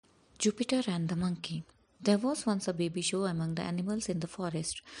Jupiter and the Monkey. There was once a baby show among the animals in the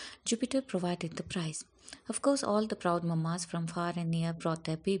forest. Jupiter provided the prize. Of course, all the proud mammas from far and near brought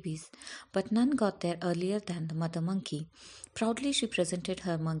their babies, but none got there earlier than the mother monkey. Proudly, she presented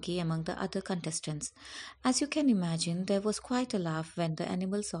her monkey among the other contestants. As you can imagine, there was quite a laugh when the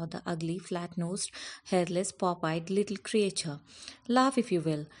animals saw the ugly, flat nosed, hairless, pop eyed little creature. Laugh if you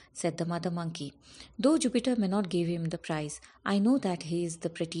will, said the mother monkey. Though Jupiter may not give him the prize, I know that he is the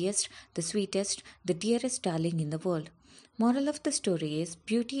prettiest, the sweetest, the dearest darling in the world. Moral of the story is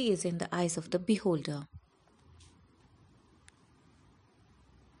beauty is in the eyes of the beholder.